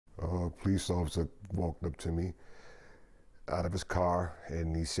police officer walked up to me out of his car,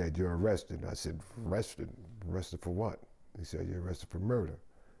 and he said, "You're arrested." I said, "Arrested? Arrested for what?" He said, "You're arrested for murder."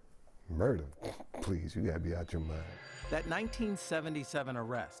 Murder? Please, you gotta be out your mind. That 1977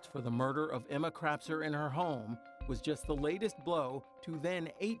 arrest for the murder of Emma Krapser in her home was just the latest blow to then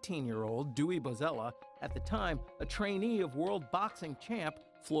 18-year-old Dewey Bozella, at the time a trainee of world boxing champ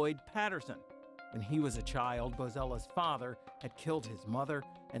Floyd Patterson. When he was a child, Bozella's father had killed his mother,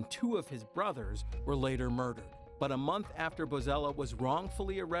 and 2 of his brothers were later murdered. But a month after Bozella was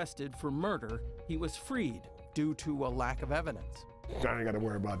wrongfully arrested for murder, he was freed due to a lack of evidence. I ain't got to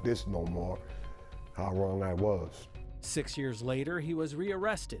worry about this no more, how wrong I was. 6 years later, he was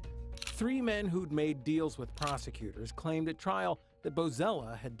rearrested. 3 men who'd made deals with prosecutors claimed at trial that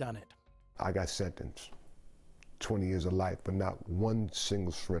Bozella had done it. I got sentenced 20 years of life, but not one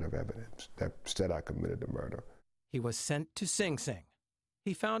single shred of evidence that said I committed the murder. He was sent to Sing Sing.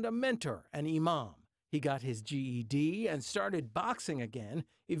 He found a mentor, an imam. He got his GED and started boxing again,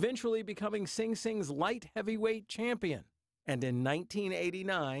 eventually becoming Sing Sing's light heavyweight champion. And in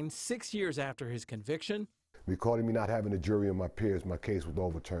 1989, 6 years after his conviction, because of me not having a jury of my peers, my case was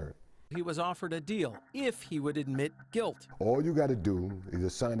overturned. He was offered a deal if he would admit guilt. All you got to do is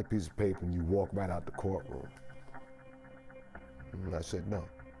just sign a piece of paper and you walk right out the courtroom. And I said no.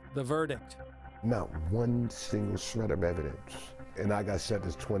 The verdict? Not one single shred of evidence. And I got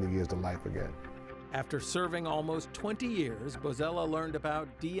sentenced 20 years to life again. After serving almost 20 years, Bozella learned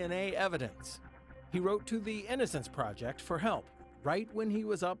about DNA evidence. He wrote to the Innocence Project for help, right when he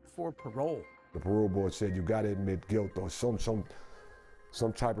was up for parole. The parole board said, "You got to admit guilt or some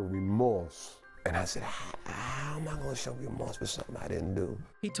type of remorse." And I said, "How am I going to show remorse for something I didn't do?"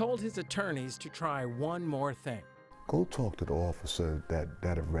 He told his attorneys to try one more thing. Go talk to the officer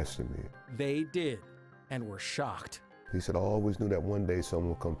that arrested me. They did, and were shocked. He said, "I always knew that one day someone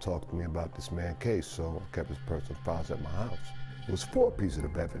would come talk to me about this man's case, so I kept his personal files at my house." It was 4 pieces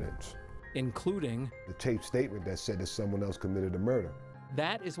of evidence, including the tape statement that said that someone else committed the murder.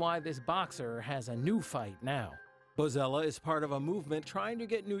 That is why this boxer has a new fight now. Bozella is part of a movement trying to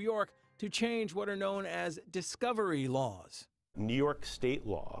get New York to change what are known as discovery laws. New York state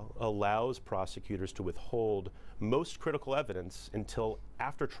law allows prosecutors to withhold most critical evidence until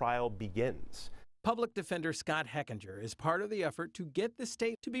after trial begins. Public Defender Scott Heckinger is part of the effort to get the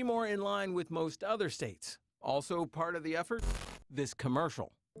state to be more in line with most other states. Also part of the effort, this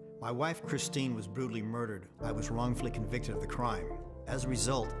commercial. My wife, Christine, was brutally murdered. I was wrongfully convicted of the crime. As a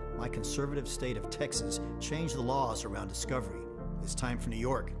result, my conservative state of Texas changed the laws around discovery. It's time for New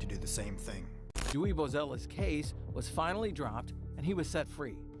York to do the same thing. Dewey Bozella's case was finally dropped, and he was set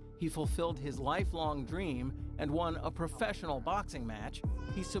free. He fulfilled his lifelong dream and won a professional boxing match.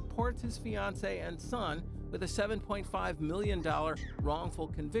 He supports his fiancée and son with a $7.5 million wrongful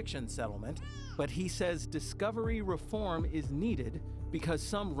conviction settlement, but he says discovery reform is needed because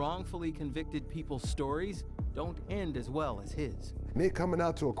some wrongfully convicted people's stories don't end as well as his. They're coming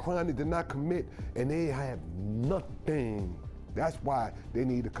out to a crime they did not commit, and they have nothing. That's why they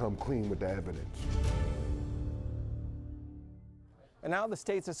need to come clean with the evidence. And now the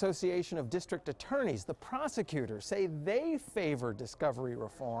state's Association of District Attorneys, the prosecutors, say they favor discovery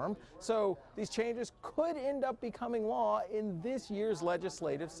reform, so these changes could end up becoming law in this year's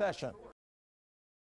legislative session.